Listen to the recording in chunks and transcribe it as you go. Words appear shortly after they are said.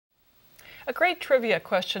A great trivia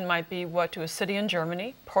question might be, what do a city in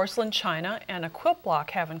Germany, porcelain china, and a quilt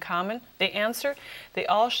block have in common? The answer, they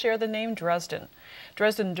all share the name Dresden.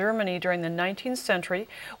 Dresden, Germany during the 19th century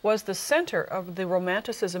was the center of the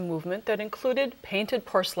Romanticism movement that included painted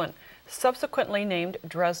porcelain, subsequently named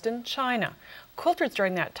Dresden china. Quilters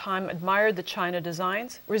during that time admired the china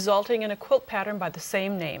designs, resulting in a quilt pattern by the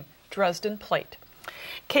same name, Dresden plate.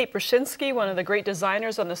 Kate Bashynski, one of the great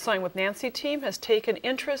designers on the Sewing with Nancy team, has taken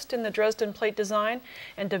interest in the Dresden plate design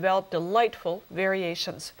and developed delightful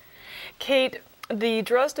variations. Kate, the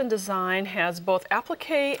Dresden design has both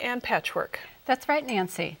applique and patchwork. That's right,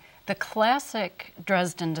 Nancy. The classic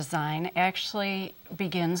Dresden design actually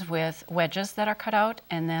begins with wedges that are cut out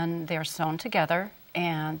and then they're sewn together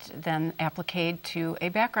and then appliqued to a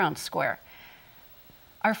background square.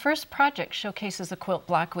 Our first project showcases a quilt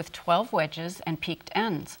block with 12 wedges and peaked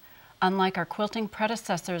ends. Unlike our quilting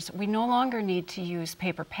predecessors, we no longer need to use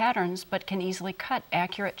paper patterns, but can easily cut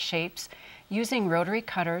accurate shapes using rotary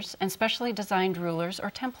cutters and specially designed rulers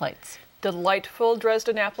or templates. Delightful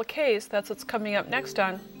Dresden appliques, that's what's coming up next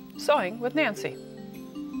on Sewing with Nancy.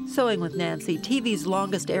 Sewing with Nancy, TV's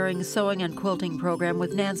longest-airing sewing and quilting program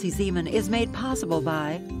with Nancy Zeman, is made possible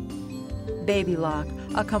by Baby Lock,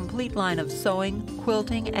 a complete line of sewing,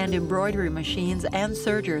 quilting, and embroidery machines and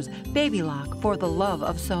sergers. Baby Lock, for the love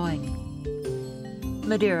of sewing.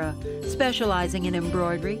 Madeira, specializing in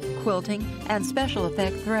embroidery, quilting, and special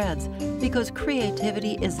effect threads, because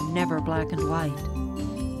creativity is never black and white.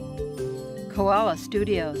 Koala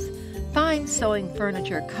Studios, fine sewing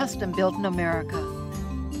furniture custom built in America.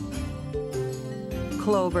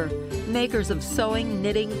 Clover, makers of sewing,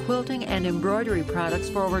 knitting, quilting, and embroidery products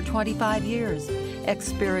for over 25 years.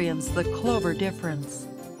 Experience the Clover difference.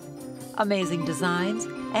 Amazing designs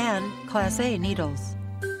and Class A needles.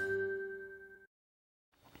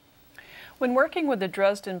 When working with the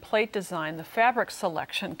Dresden plate design, the fabric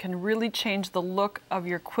selection can really change the look of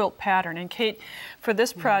your quilt pattern. And Kate, for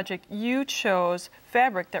this project, you chose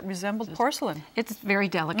fabric that resembled porcelain. It's very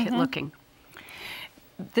delicate looking.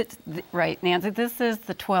 Right, Nancy, this is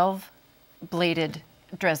the 12-bladed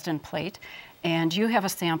Dresden plate, and you have a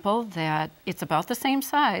sample that it's about the same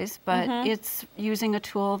size, but it's using a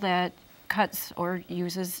tool that cuts or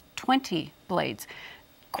uses 20 blades.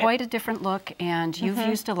 Quite a different look, and you've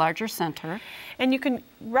used a larger center. And you can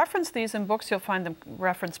reference these in books. You'll find them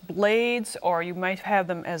reference blades, or you might have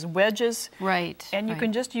them as wedges. Right. And you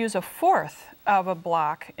can just use a fourth of a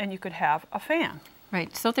block, and you could have a fan.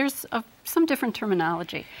 Right, so there's some different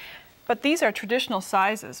terminology. But these are traditional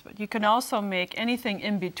sizes, but you can also make anything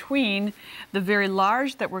in between the very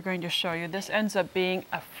large that we're going to show you. This ends up being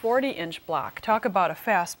a 40-inch block. Talk about a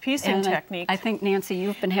fast piecing technique. I think, Nancy,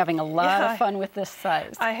 you've been having a lot of fun with this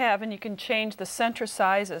size. I have, and you can change the center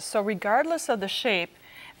sizes. So regardless of the shape,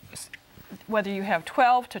 whether you have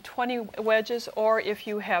 12 to 20 wedges or if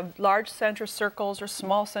you have large center circles or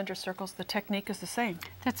small center circles, the technique is the same.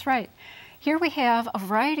 That's right. Here we have a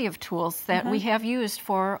variety of tools that we have used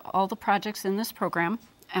for all the projects in this program.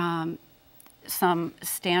 Some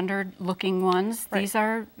standard looking ones. Right. These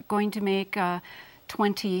are going to make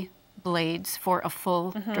 20 blades for a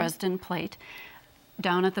full Dresden plate.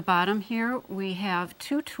 Down at the bottom here we have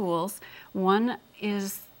two tools. One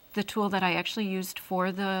is the tool that I actually used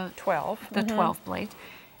for the 12 blades,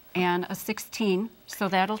 and a 16, so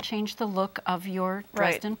that'll change the look of your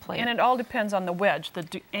Dresden plate. And it all depends on the wedge,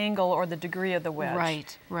 the angle or the degree of the wedge.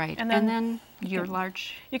 Right, right. And then your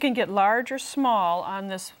large. You can get large or small on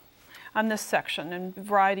this section and a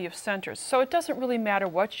variety of centers. So it doesn't really matter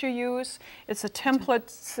what you use. It's a template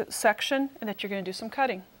section and that you're going to do some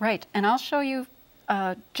cutting. Right, and I'll show you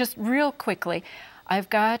just real quickly. I've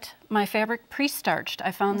got my fabric pre-starched.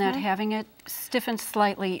 I found that having it stiffened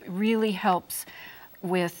slightly really helps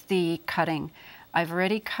with the cutting. I've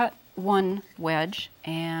already cut one wedge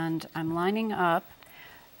and I'm lining up.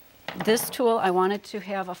 This tool, I wanted to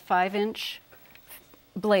have a 5-inch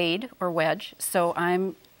blade or wedge, so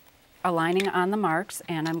I'm aligning on the marks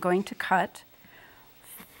and I'm going to cut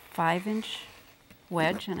 5-inch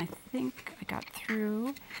wedge, and I think I got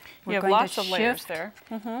through. You have lots of layers there.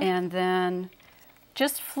 And then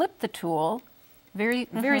just flip the tool very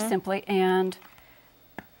simply and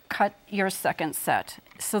cut your second set.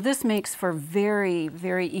 So this makes for very,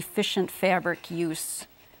 very efficient fabric use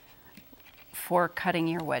for cutting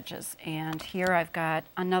your wedges. And here I've got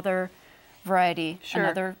another variety,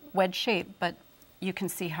 another wedge shape, but you can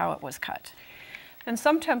see how it was cut. And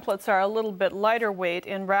some templates are a little bit lighter weight,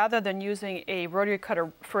 and rather than using a rotary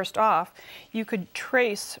cutter first off, you could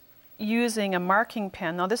trace using a marking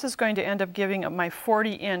pen. Now this is going to end up giving my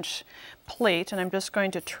 40-inch plate, and I'm just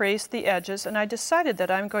going to trace the edges, and I decided that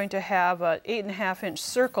I'm going to have an 8.5-inch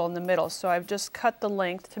circle in the middle, so I've just cut the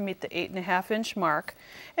length to meet the 8.5-inch mark,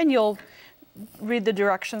 and you'll read the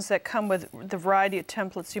directions that come with the variety of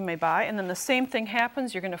templates you may buy. And then the same thing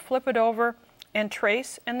happens. You're going to flip it over and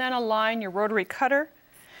trace, and then align your rotary cutter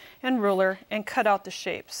and ruler and cut out the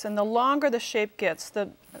shapes. And the longer the shape gets, the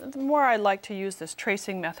more I like to use this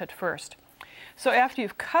tracing method first. So after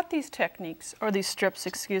you've cut these techniques, or these strips,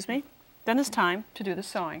 excuse me, then it's time to do the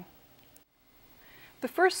sewing. The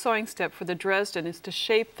first sewing step for the Dresden is to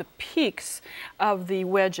shape the peaks of the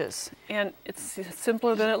wedges, and it's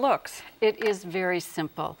simpler than it looks. It is very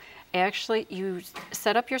simple. Actually, you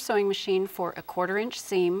set up your sewing machine for a 1/4-inch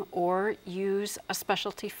seam, or use a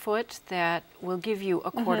specialty foot that will give you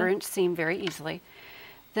a 1/4-inch seam very easily.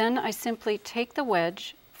 Then I simply take the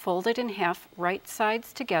wedge, fold it in half, right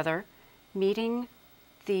sides together, meeting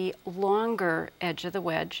the longer edge of the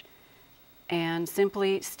wedge, and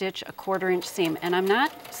simply stitch a 1/4-inch seam. And I'm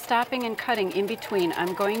not stopping and cutting in between.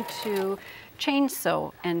 I'm going to chain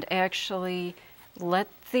sew and actually let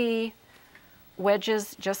the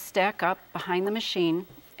wedges just stack up behind the machine.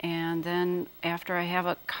 And then after I have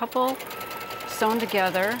a couple sewn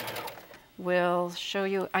together, we'll show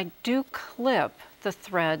you. I do clip the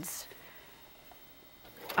threads,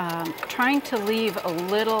 trying to leave a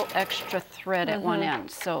little extra thread at one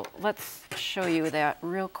end. So let's show you that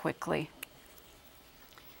real quickly.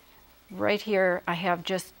 Right here, I have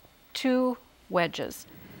just 2 wedges,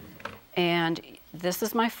 and this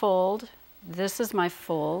is my fold, this is my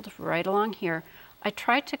fold right along here. I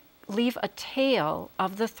try to leave a tail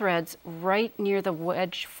of the threads right near the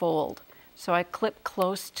wedge fold, so I clip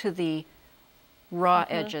close to the raw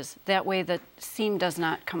edges. That way the seam does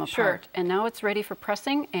not come apart. And now it's ready for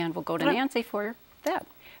pressing, and we'll go to Nancy for that.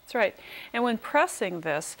 That's right. And when pressing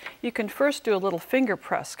this, you can first do a little finger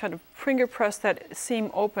press, kind of finger press that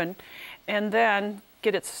seam open, and then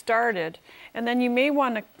get it started. And then you may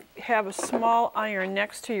want to have a small iron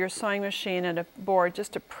next to your sewing machine and a board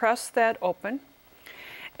just to press that open,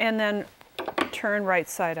 and then turn right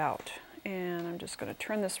side out. And I'm just going to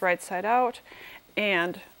turn this right side out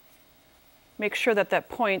and make sure that that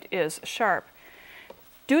point is sharp.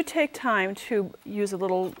 Do take time to use a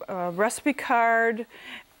little recipe card,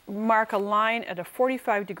 mark a line at a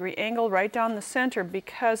 45-degree angle right down the center,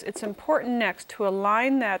 because it's important next to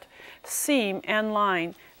align that seam and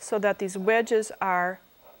line so that these wedges are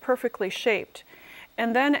perfectly shaped.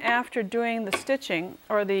 And then after doing the stitching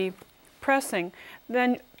or the pressing,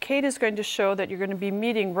 then Kate is going to show that you're going to be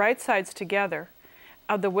meeting right sides together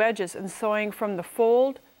of the wedges and sewing from the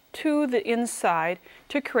fold to the inside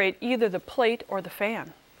to create either the plate or the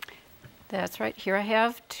fan. That's right. Here I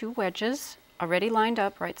have 2 wedges already lined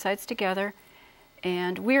up, right sides together,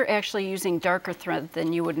 and we're actually using darker thread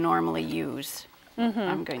than you would normally use.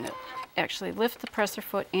 I'm going to actually lift the presser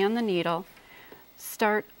foot and the needle,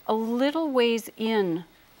 start a little ways in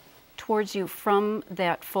towards you from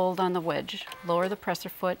that fold on the wedge, lower the presser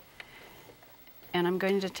foot, and I'm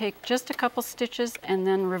going to take just a couple stitches and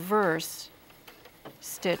then reverse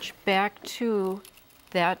stitch back to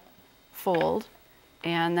that fold,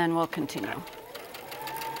 and then we'll continue.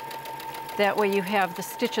 That way you have the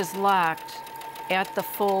stitches locked at the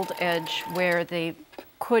fold edge where they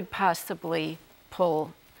could possibly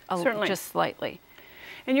pull just slightly.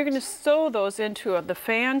 And you're going to sew those into the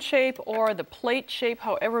fan shape or the plate shape,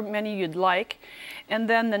 however many you'd like. And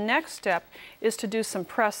then the next step is to do some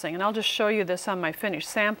pressing. And I'll just show you this on my finished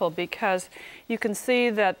sample, because you can see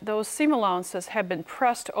that those seam allowances have been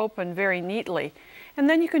pressed open very neatly. And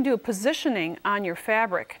then you can do a positioning on your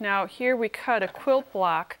fabric. Now here we cut a quilt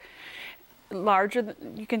block larger.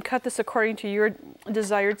 You can cut this according to your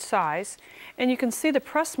desired size. And you can see the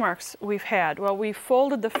press marks we've had. Well, we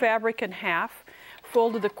folded the fabric in half,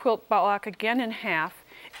 folded the quilt block again in half,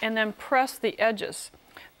 and then pressed the edges.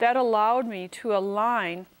 That allowed me to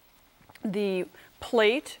align the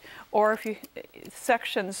plate, or if you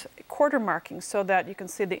sections, quarter markings, so that you can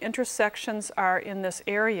see the intersections are in this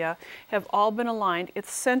area, have all been aligned.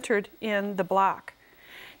 It's centered in the block.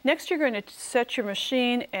 Next, you're going to set your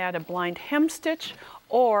machine at a blind hem stitch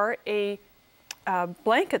or a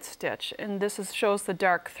blanket stitch, and this shows the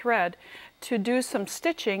dark thread, to do some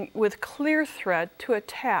stitching with clear thread to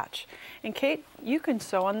attach. And Kate, you can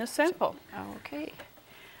sew on this sample. Okay.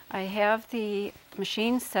 I have the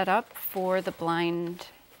machine set up for the blind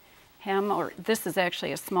hem, or this is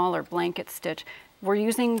actually a smaller blanket stitch. We're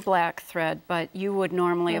using black thread, but you would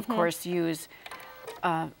normally, of course, use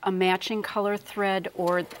a matching color thread,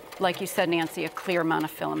 or, like you said, Nancy, a clear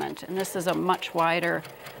monofilament. And this is a much wider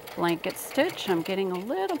blanket stitch. I'm getting a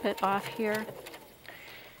little bit off here.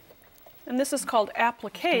 And this is called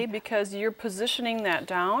applique because you're positioning that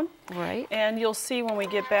down. Right. And you'll see when we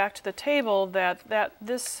get back to the table that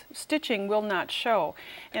this stitching will not show.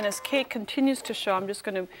 And as Kate continues to show, I'm just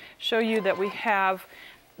going to show you that we have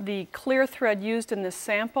the clear thread used in this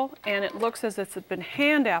sample, and it looks as if it's been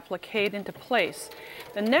hand appliqued into place.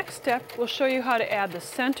 The next step will show you how to add the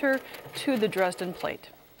center to the Dresden plate.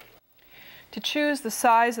 To choose the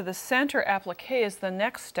size of the center applique is the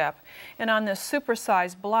next step, and on this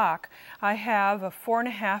supersized block I have a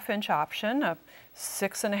 4.5-inch option, a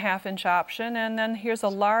 6.5-inch option, and then here's a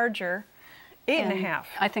larger 8.5.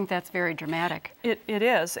 I think that's very dramatic. It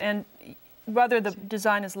is, and whether the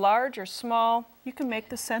design is large or small, you can make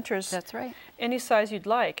the centers That's right. any size you'd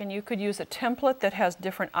like, and you could use a template that has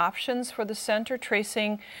different options for the center,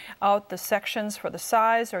 tracing out the sections for the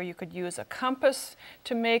size, or you could use a compass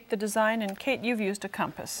to make the design. And Kate, you've used a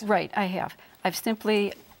compass. Right, I have. I've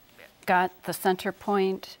simply got the center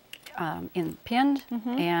point pinned,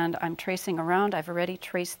 and I'm tracing around. I've already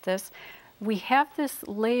traced this. We have this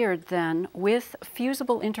layered then with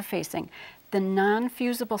fusible interfacing. The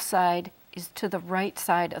non-fusible side is to the right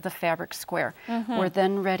side of the fabric square. We're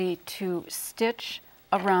then ready to stitch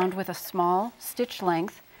around with a small stitch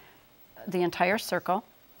length the entire circle.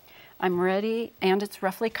 I'm ready, and it's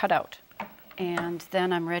roughly cut out. And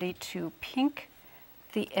then I'm ready to pink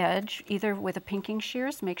the edge, either with a pinking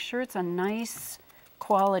shears. Make sure it's a nice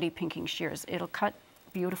quality pinking shears. It'll cut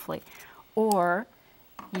beautifully. Or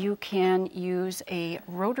you can use a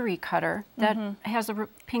rotary cutter that has a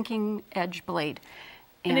pinking edge blade.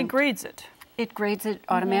 And it grades it. It grades it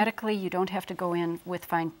automatically. You don't have to go in with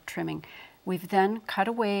fine trimming. We've then cut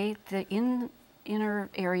away the inner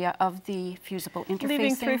area of the fusible interfacing.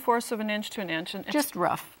 Leaving 3/4 of an inch to an inch. And just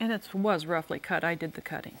rough. And it was roughly cut. I did the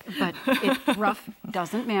cutting. But rough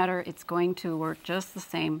doesn't matter. It's going to work just the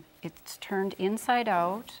same. It's turned inside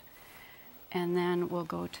out. And then we'll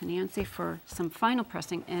go to Nancy for some final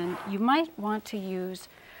pressing. And you might want to use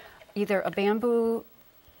either a bamboo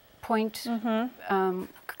point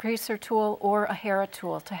creaser tool or a Hera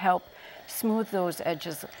tool to help smooth those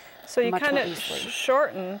edges. So you kind of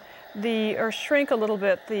shorten or shrink a little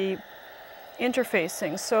bit the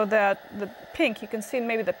interfacing so that the pink, you can see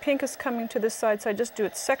maybe the pink is coming to this side, so I just do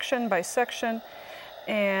it section by section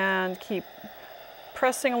and keep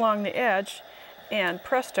pressing along the edge, and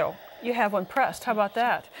presto, you have one pressed. How about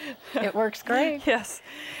that? It works great. Yes.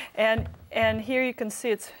 And here you can see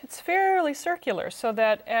it's fairly circular, so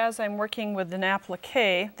that as I'm working with an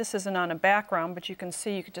applique, this isn't on a background, but you can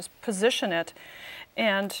see you could just position it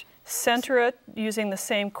and center it using the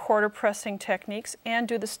same quarter pressing techniques and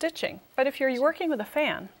do the stitching. But if you're working with a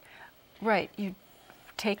fan. Right, you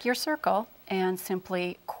take your circle and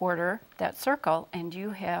simply quarter that circle, and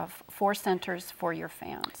you have 4 centers for your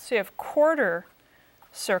fans. So you have quarter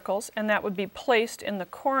circles, and that would be placed in the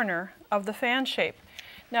corner of the fan shape.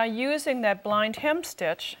 Now, using that blind hem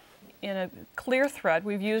stitch in a clear thread,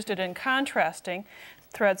 we've used it in contrasting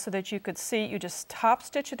thread so that you could see, you just top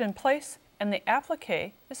stitch it in place and the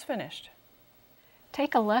applique is finished.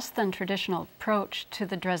 Take a less than traditional approach to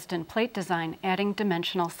the Dresden plate design, adding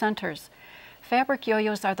dimensional centers. Fabric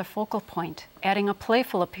yo-yos are the focal point, adding a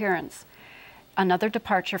playful appearance. Another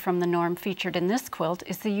departure from the norm featured in this quilt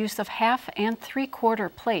is the use of 1/2 and 3/4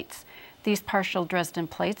 plates. These partial Dresden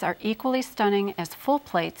plates are equally stunning as full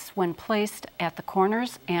plates when placed at the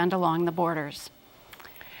corners and along the borders.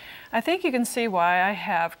 I think you can see why I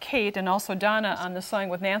have Kate and also Donna on the Sewing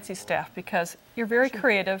with Nancy staff, because you're very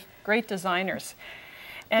creative, great designers.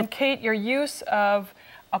 And Kate, your use of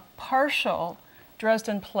a partial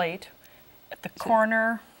Dresden plate at the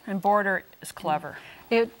corner and border is clever.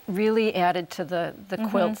 It really added to the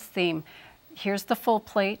quilt's theme. Here's the full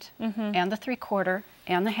plate and the 3/4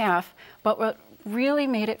 and the 1/2, but what really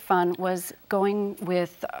made it fun was going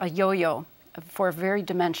with a yo-yo for a very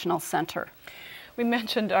dimensional center. We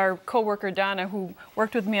mentioned our co-worker Donna, who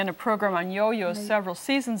worked with me on a program on yo-yos several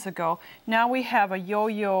seasons ago. Now we have a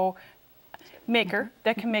yo-yo maker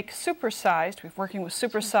that can make supersized. We're working with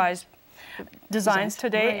supersized designs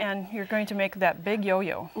today, and you're going to make that big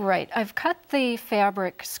yo-yo. Right. I've cut the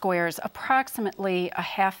fabric squares approximately a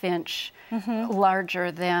 1/2 inch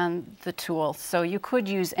larger than the tool, so you could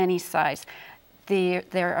use any size.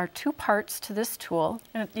 There are 2 parts to this tool.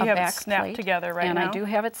 And you have it snapped together right now. And I do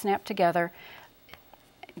have it snapped together.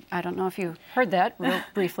 I don't know if you heard that real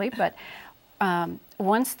briefly, but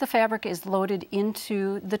once the fabric is loaded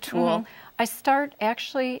into the tool, I start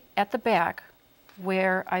actually at the back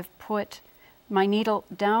where I've put my needle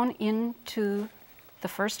down into the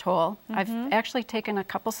first hole. I've actually taken a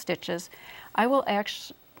couple stitches. I will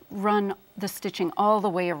actually run the stitching all the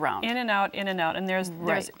way around. In and out, and there's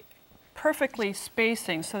perfectly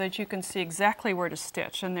spacing so that you can see exactly where to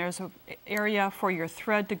stitch, and there's an area for your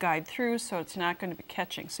thread to guide through, so it's not going to be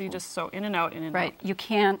catching. So you just sew in and out, in and out. Right, you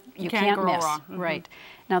can't go miss. wrong. Right.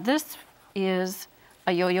 Now this is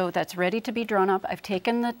a yo-yo that's ready to be drawn up. I've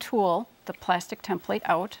taken the tool, the plastic template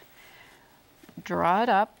out, draw it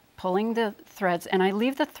up, pulling the threads, and I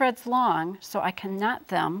leave the threads long so I can knot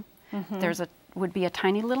them. Would be a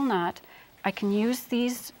tiny little knot. I can use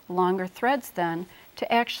these longer threads then to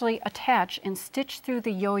actually attach and stitch through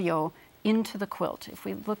the yo-yo into the quilt. If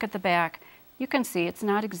we look at the back, you can see it's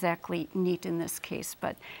not exactly neat in this case,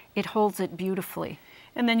 but it holds it beautifully.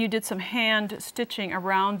 And then you did some hand stitching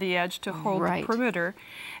around the edge to hold the perimeter,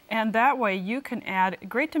 and that way you can add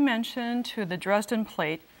great dimension to the Dresden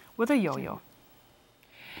plate with a yo-yo.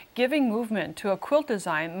 Giving movement to a quilt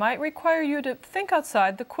design might require you to think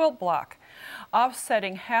outside the quilt block.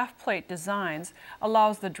 Offsetting half-plate designs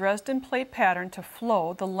allows the Dresden plate pattern to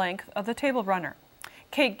flow the length of the table runner.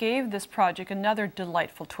 Kate gave this project another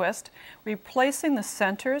delightful twist, replacing the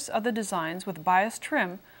centers of the designs with bias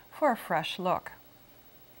trim for a fresh look.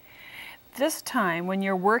 This time, when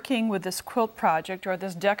you're working with this quilt project or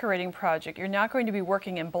this decorating project, you're not going to be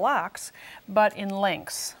working in blocks, but in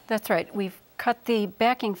lengths. That's right. We've cut the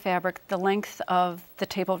backing fabric the length of the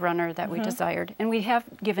table runner that we desired, and we have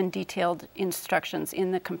given detailed instructions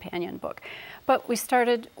in the companion book. But we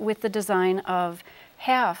started with the design of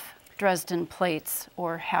half Dresden plates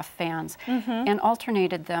or half fans and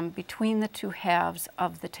alternated them between the two halves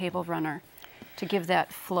of the table runner to give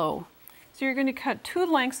that flow. So you're going to cut 2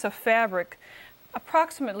 lengths of fabric,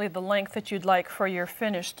 approximately the length that you'd like for your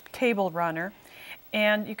finished table runner,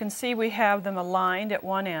 and you can see we have them aligned at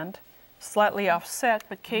one end, slightly offset,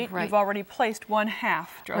 but Kate, you've already placed 1/2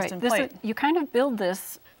 Dresden plate. You kind of build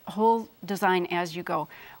this whole design as you go.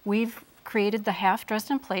 We've created the half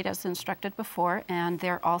Dresden plate as instructed before, and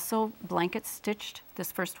they're also blanket stitched.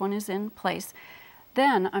 This first one is in place.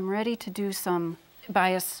 Then I'm ready to do some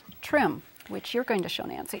bias trim, which you're going to show,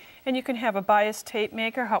 Nancy. And you can have a bias tape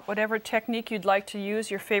maker, whatever technique you'd like to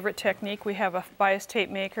use, your favorite technique. We have a bias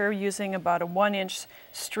tape maker using about a 1-inch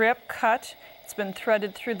strip cut. It's been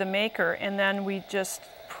threaded through the maker, and then we just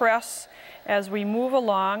press as we move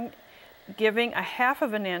along, giving a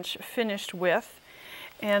 1/2 inch finished width.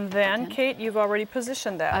 And then, Kate, you've already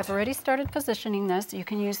positioned that. I've already started positioning this. You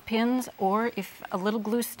can use pins, or if a little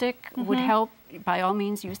glue stick would help, by all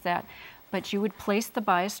means use that. But you would place the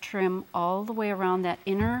bias trim all the way around that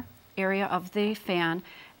inner area of the fan,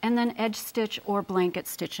 and then edge stitch or blanket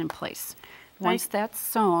stitch in place. Once that's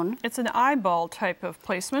sewn... It's an eyeball type of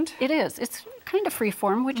placement. It is. It's kind of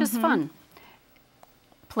freeform, which is fun.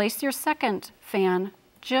 Place your second fan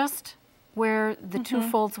just where the 2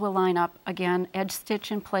 folds will line up. Again, edge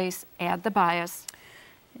stitch in place, add the bias.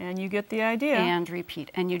 And you get the idea. And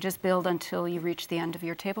repeat. And you just build until you reach the end of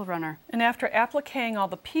your table runner. And after appliquing all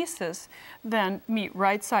the pieces, then meet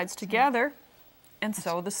right sides together and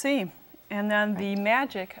sew the seam. And then the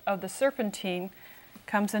magic of the serpentine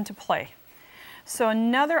comes into play. So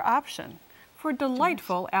another option for a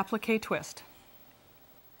delightful applique twist.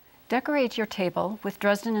 Decorate your table with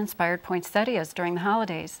Dresden-inspired poinsettias during the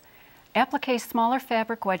holidays. Applique smaller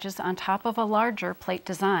fabric wedges on top of a larger plate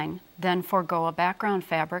design, then forego a background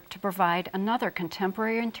fabric to provide another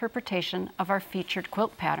contemporary interpretation of our featured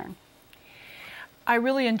quilt pattern. I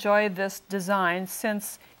really enjoy this design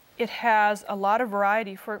since it has a lot of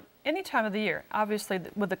variety for any time of the year. Obviously,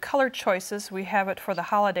 with the color choices, we have it for the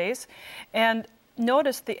holidays. And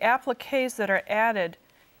notice the appliques that are added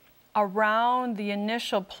around the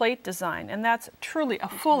initial plate design, and that's truly a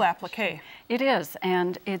full applique. It is,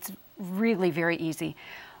 and it's really very easy.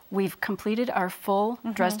 We've completed our full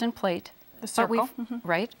Dresden plate. The circle.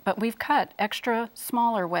 But we've cut extra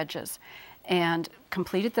smaller wedges and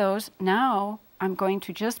completed those. Now I'm going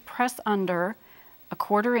to just press under a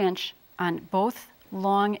 1/4 inch on both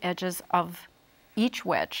long edges of each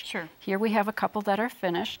wedge. Sure. Here we have a couple that are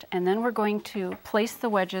finished, and then we're going to place the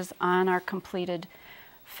wedges on our completed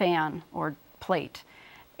fan or plate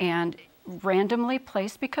and randomly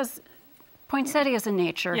place, because poinsettias in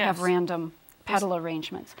nature have random petal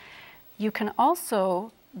arrangements. You can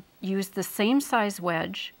also use the same size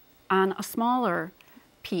wedge on a smaller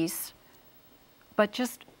piece, but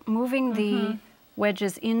just moving the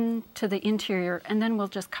wedges into the interior, and then we'll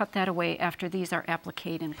just cut that away after these are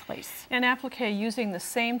appliqued in place. And applique using the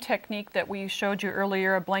same technique that we showed you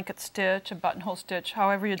earlier, a blanket stitch, a buttonhole stitch,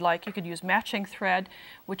 however you'd like. You could use matching thread,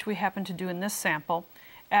 which we happen to do in this sample,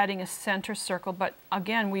 adding a center circle, but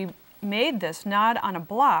again, we made this not on a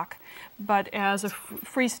block, but as a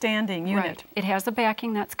freestanding unit. Right. It has a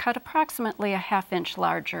backing that's cut approximately a ½ inch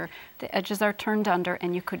larger. The edges are turned under,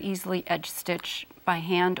 and you could easily edge stitch by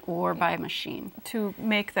hand or by machine. To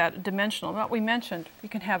make that dimensional. What we mentioned, you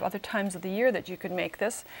can have other times of the year that you could make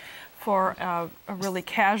this for a really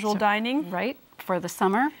casual dining. Right, for the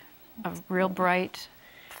summer, a real bright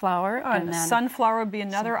flower. And then sunflower would be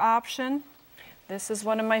another option. This is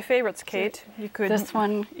one of my favorites, Kate. You could. This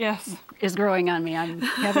one is growing on me. I'm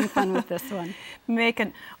having fun with this one. Make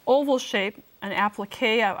an oval shape, an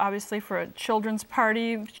applique, obviously for a children's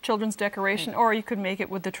party, children's decoration, or you could make it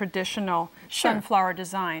with the traditional sunflower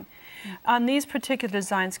design. On these particular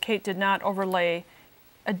designs, Kate did not overlay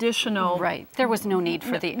additional... Right. There was no need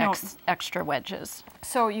for the extra wedges.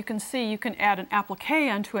 So you can see you can add an applique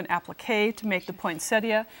onto an applique to make the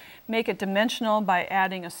poinsettia, make it dimensional by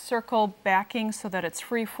adding a circle backing so that it's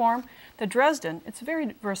free form. The Dresden, it's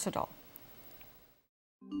very versatile.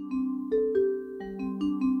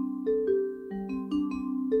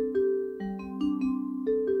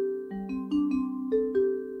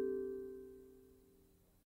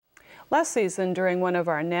 Last season, during one of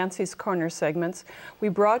our Nancy's Corner segments, we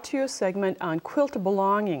brought to you a segment on quilt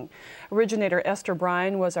belonging. Originator Esther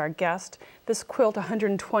Bryan was our guest. This quilt,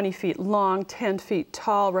 120 feet long, 10 feet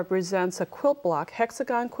tall, represents a quilt block,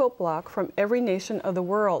 hexagon quilt block from every nation of the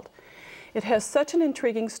world. It has such an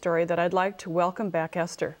intriguing story that I'd like to welcome back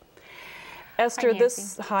Esther. Esther,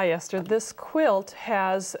 hi Esther, this quilt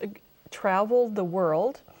has traveled the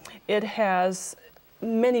world. It has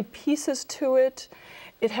many pieces to it.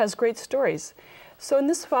 It has great stories. So in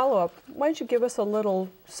this follow-up, why don't you give us a little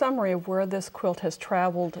summary of where this quilt has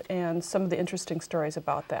traveled and some of the interesting stories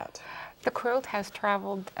about that? The quilt has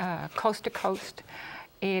traveled coast to coast.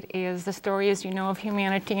 It is the story, as you know, of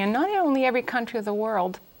humanity, and not only every country of the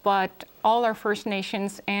world, but all our First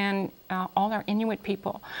Nations and all our Inuit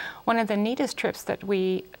people. One of the neatest trips that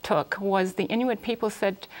we took was the Inuit people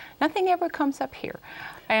said, nothing ever comes up here.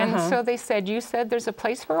 And so they said, you said there's a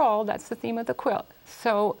place for all, that's the theme of the quilt.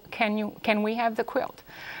 So can we have the quilt?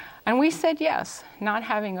 And we said yes, not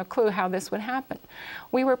having a clue how this would happen.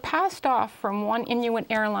 We were passed off from one Inuit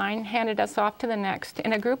airline, handed us off to the next,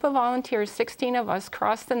 and a group of volunteers, 16 of us,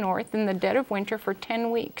 crossed the north in the dead of winter for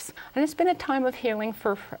 10 weeks. And it's been a time of healing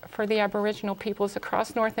for the Aboriginal peoples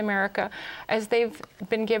across North America as they've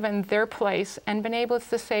been given their place and been able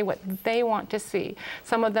to say what they want to see.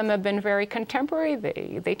 Some of them have been very contemporary.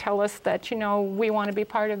 They tell us that, you know, we want to be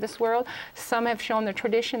part of this world. Some have shown the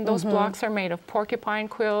tradition. Those blocks are made of porcupine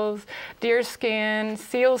quills, deer skin,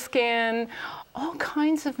 seal skin, all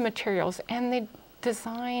kinds of materials, and the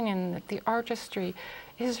design and the artistry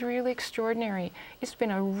is really extraordinary. It's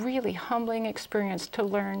been a really humbling experience to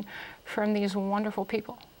learn from these wonderful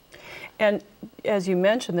people. And as you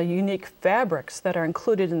mentioned, the unique fabrics that are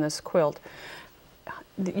included in this quilt,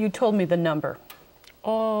 you told me the number.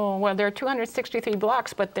 Oh, well, there are 263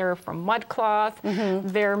 blocks, but they're from mud cloth.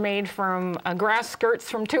 They're made from grass skirts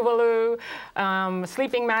from Tuvalu,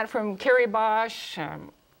 sleeping mat from Kiribati,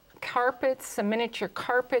 carpets, miniature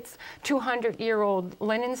carpets, 200-year-old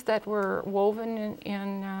linens that were woven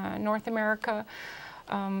in North America.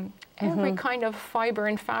 Every kind of fiber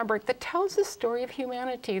and fabric that tells the story of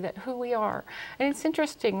humanity, that who we are. And it's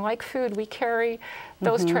interesting, like food, we carry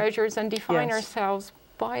those treasures and define ourselves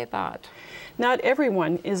by that. Not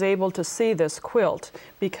everyone is able to see this quilt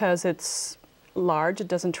because it's large, it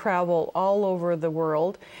doesn't travel all over the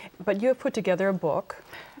world, but you have put together a book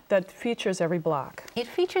that features every block. It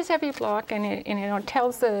features every block, and it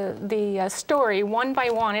tells the story one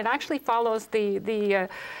by one. It actually follows the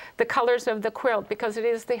colors of the quilt because it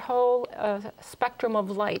is the whole spectrum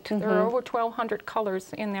of light. There are over 1,200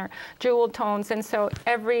 colors in there, jewel tones, and so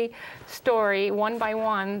every story, one by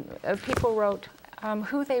one, people wrote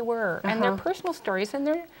who they were and their personal stories,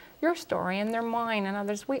 and your story and they're mine and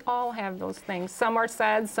others. We all have those things. Some are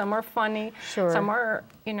sad, some are funny, some are,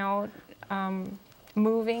 you know,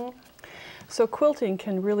 moving. So quilting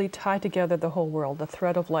can really tie together the whole world. The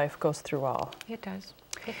thread of life goes through all. It does.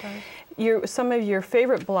 It does. Some of your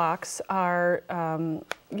favorite blocks are,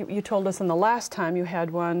 you told us in the last time you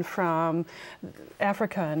had one from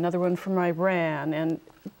Africa, another one from Iran, and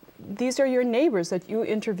these are your neighbors that you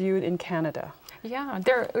interviewed in Canada. Yeah,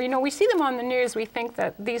 you know, we see them on the news. We think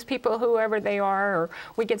that these people, whoever they are, or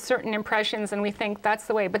we get certain impressions and we think that's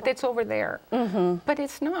the way, but it's over there. But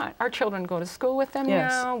it's not. Our children go to school with them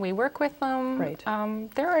now. We work with them. Right.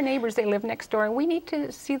 They're our neighbors. They live next door. We need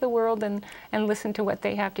to see the world and listen to what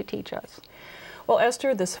they have to teach us. Well,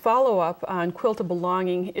 Esther, this follow-up on Quilt of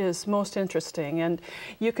Belonging is most interesting, and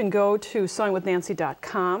you can go to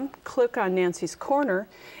sewingwithnancy.com, click on Nancy's Corner,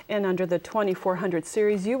 and under the 2400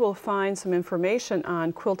 series you will find some information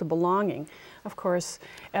on Quilt of Belonging. Of course,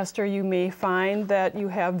 Esther, you may find that you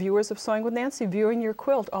have viewers of Sewing with Nancy viewing your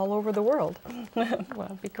quilt all over the world. Well,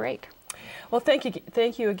 it'd be great. Well,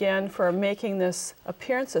 thank you again for making this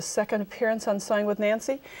appearance, a second appearance on Sewing with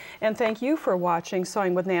Nancy. And thank you for watching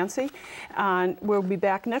Sewing with Nancy. We'll be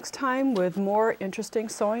back next time with more interesting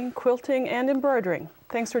sewing, quilting, and embroidering.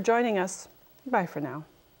 Thanks for joining us. Bye for now.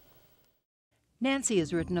 Nancy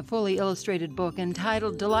has written a fully illustrated book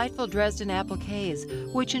entitled Delightful Dresden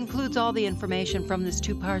Appliqués, which includes all the information from this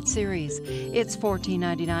two-part series. It's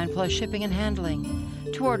 $14.99 plus shipping and handling.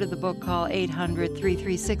 To order the book, call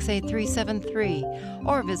 800-336-8373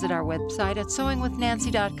 or visit our website at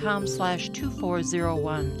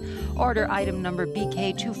sewingwithnancy.com/2401. Order item number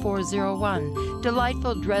BK2401,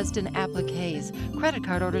 Delightful Dresden Appliqués, credit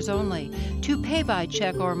card orders only. To pay by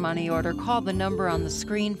check or money order, call the number on the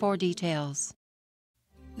screen for details.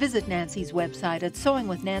 Visit Nancy's website at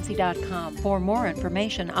sewingwithnancy.com for more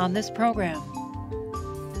information on this program.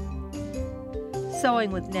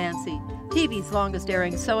 Sewing with Nancy, TV's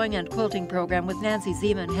longest-airing sewing and quilting program with Nancy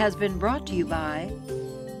Zieman, has been brought to you by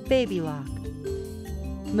Baby Lock,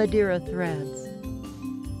 Madeira Threads,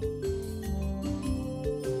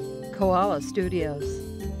 Koala Studios,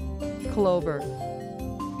 Clover,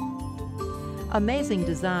 Amazing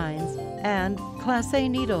Designs, and Class A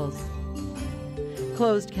Needles.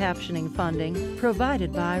 Closed captioning funding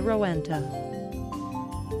provided by Rowenta.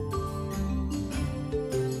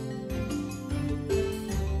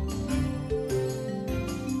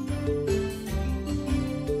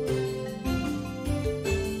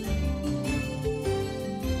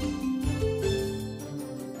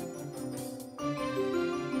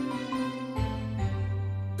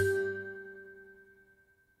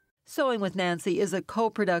 Sewing with Nancy is a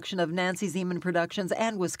co-production of Nancy Zieman Productions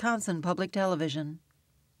and Wisconsin Public Television.